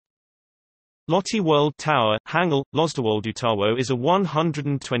Lotte World Tower Hangul, Lotte World Tower is a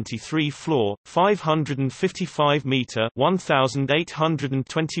 123-floor, 555-meter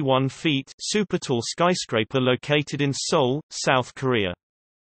 (1,821 feet) supertall skyscraper located in Seoul, South Korea.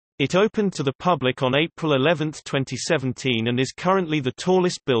 It opened to the public on April 11, 2017 and is currently the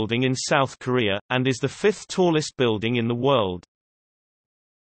tallest building in South Korea, and is the fifth tallest building in the world.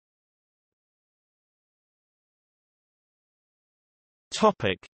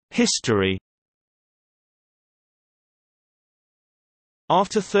 History.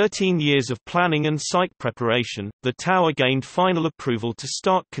 After 13 years of planning and site preparation, the tower gained final approval to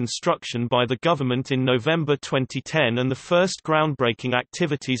start construction by the government in November 2010, and the first groundbreaking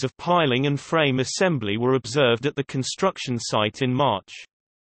activities of piling and frame assembly were observed at the construction site in March.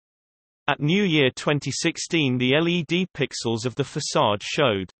 At New Year 2016, the LED pixels of the facade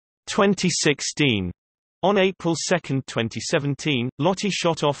showed 2016. On April 2, 2017, Lotte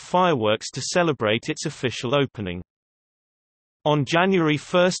shot off fireworks to celebrate its official opening. On January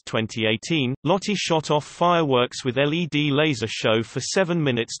 1, 2018, Lotte shot off fireworks with LED laser show for 7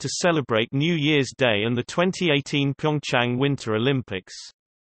 minutes to celebrate New Year's Day and the 2018 Pyeongchang Winter Olympics.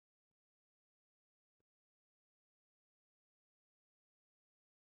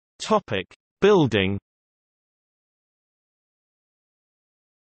 Topic: Building.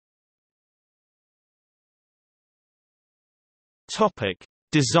 Topic: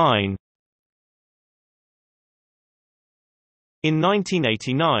 Design. In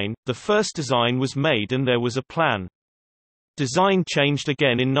 1989, the first design was made and there was a plan. Design changed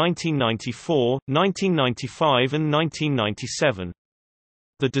again in 1994, 1995 and 1997.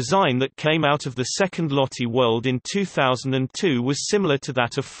 The design that came out of the second Lotte World in 2002 was similar to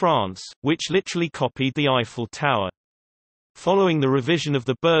that of France, which literally copied the Eiffel Tower. Following the revision of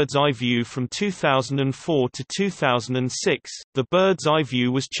the bird's eye view from 2004 to 2006, the bird's eye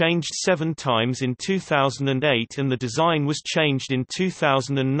view was changed 7 times in 2008 and the design was changed in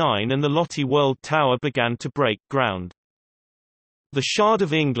 2009, and the Lotte World Tower began to break ground. The Shard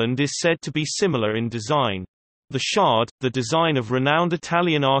of England is said to be similar in design. The Shard, the design of renowned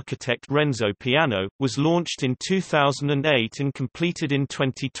Italian architect Renzo Piano, was launched in 2008 and completed in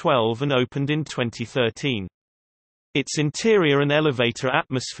 2012 and opened in 2013. Its interior and elevator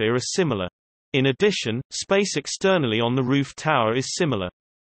atmosphere are similar. In addition, space externally on the roof tower is similar.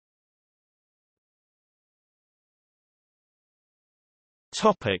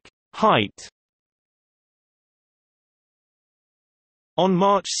 Topic: Height. On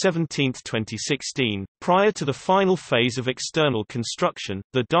March 17, 2016, prior to the final phase of external construction,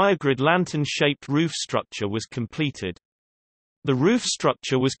 the diagrid lantern-shaped roof structure was completed. The roof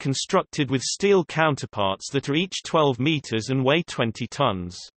structure was constructed with steel counterparts that are each 12 meters and weigh 20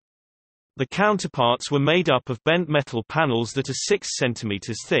 tons. The counterparts were made up of bent metal panels that are 6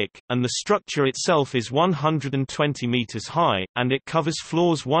 centimeters thick, and the structure itself is 120 meters high, and it covers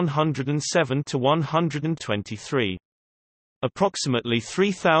floors 107 to 123. Approximately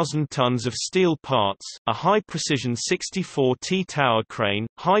 3,000 tons of steel parts, a high-precision 64T tower crane,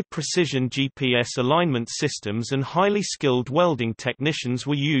 high-precision GPS alignment systems and highly skilled welding technicians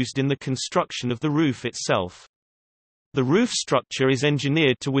were used in the construction of the roof itself. The roof structure is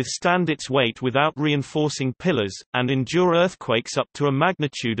engineered to withstand its weight without reinforcing pillars, and endure earthquakes up to a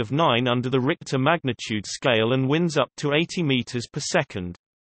magnitude of 9 under the Richter magnitude scale and winds up to 80 meters per second.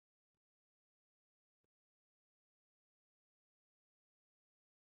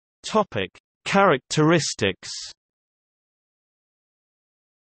 Topic: Characteristics.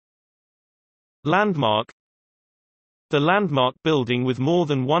 Landmark. The landmark building with more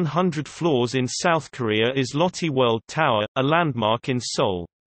than 100 floors in South Korea is Lotte World Tower, a landmark in Seoul.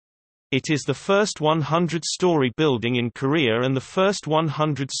 It is the first 100-story building in Korea and the first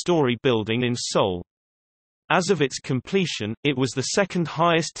 100-story building in Seoul. As of its completion, it was the second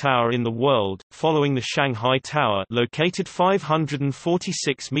highest tower in the world, following the Shanghai Tower, located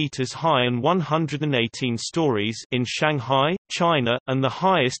 546 meters high and 118 stories, in Shanghai, China, and the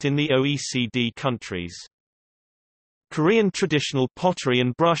highest in the OECD countries. Korean traditional pottery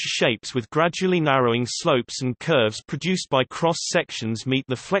and brush shapes with gradually narrowing slopes and curves produced by cross-sections meet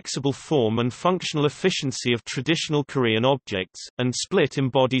the flexible form and functional efficiency of traditional Korean objects, and split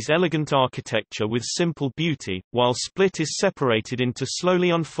embodies elegant architecture with simple beauty, while split is separated into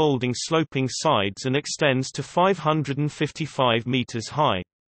slowly unfolding sloping sides and extends to 555 meters high.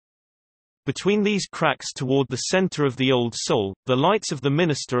 Between these cracks toward the center of the Old Seoul, the lights of the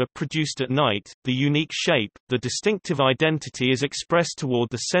minster are produced at night. The unique shape, the distinctive identity is expressed toward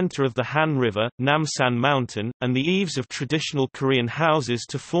the center of the Han River, Namsan Mountain, and the eaves of traditional Korean houses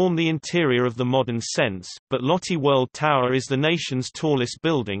to form the interior of the modern sense. But Lotte World Tower is the nation's tallest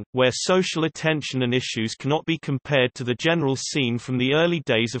building, where social attention and issues cannot be compared to the general scene from the early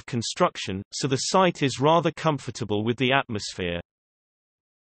days of construction, so the site is rather comfortable with the atmosphere.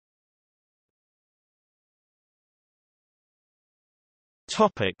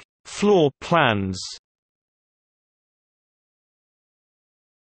 Topic: Floor plans.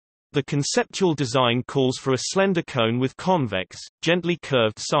 The conceptual design calls for a slender cone with convex, gently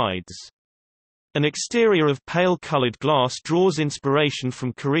curved sides. An exterior of pale-colored glass draws inspiration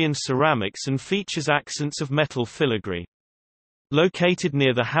from Korean ceramics and features accents of metal filigree. Located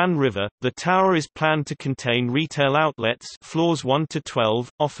near the Han River, the tower is planned to contain retail outlets floors 1 to 12,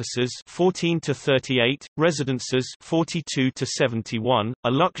 offices 14 to 38, residences 42 to 71,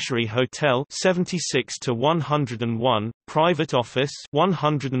 a luxury hotel 76 to 101, private office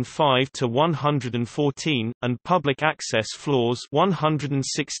 105 to 114, and public access floors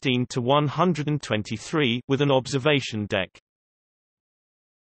 116 to 123 with an observation deck.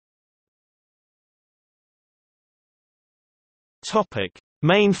 Topic: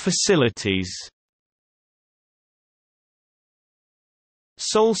 Main facilities.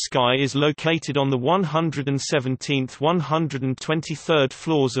 Seoul Sky is located on the 117th–123rd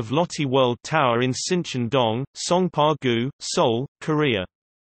floors of Lotte World Tower in Sincheon-dong, Songpa-gu, Seoul, Korea.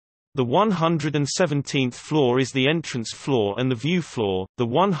 The 117th floor is the entrance floor and the view floor. The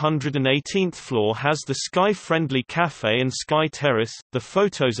 118th floor has the sky-friendly cafe and sky terrace, the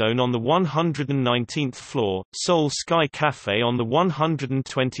photozone on the 119th floor, Seoul Sky Cafe on the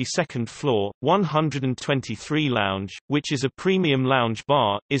 122nd floor, 123 Lounge, which is a premium lounge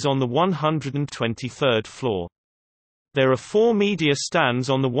bar, is on the 123rd floor. There are 4 media stands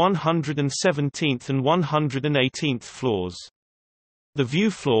on the 117th and 118th floors. The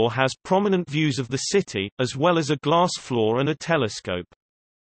view floor has prominent views of the city, as well as a glass floor and a telescope.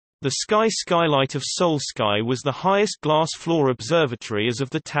 The sky skylight of Seoul Sky was the highest glass floor observatory as of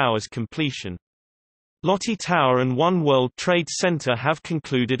the tower's completion. Lotte Tower and One World Trade Center have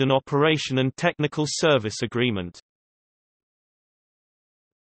concluded an operation and technical service agreement.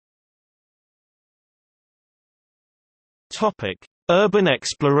 Urban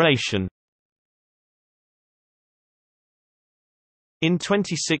exploration. In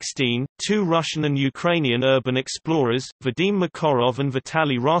 2016, 2 Russian and Ukrainian urban explorers, Vadim Makarov and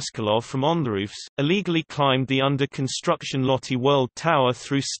Vitaly Raskolov from OnTheRoofs, illegally climbed the under-construction Lotte World Tower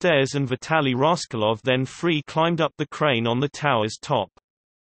through stairs, and Vitaly Raskolov then free climbed up the crane on the tower's top.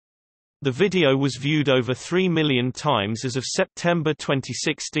 The video was viewed over 3 million times as of September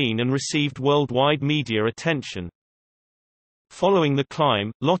 2016 and received worldwide media attention. Following the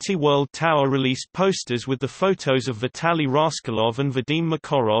climb, Lotte World Tower released posters with the photos of Vitaly Raskolov and Vadim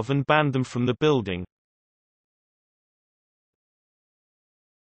Makarov and banned them from the building.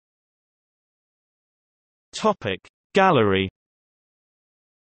 Gallery.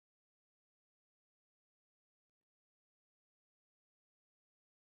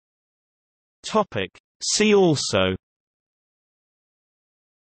 See also: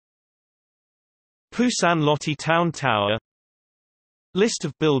 Busan Lotte Town Tower, List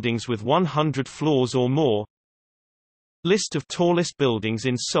of buildings with 100 floors or more, List of tallest buildings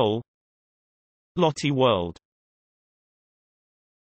in Seoul, Lotte World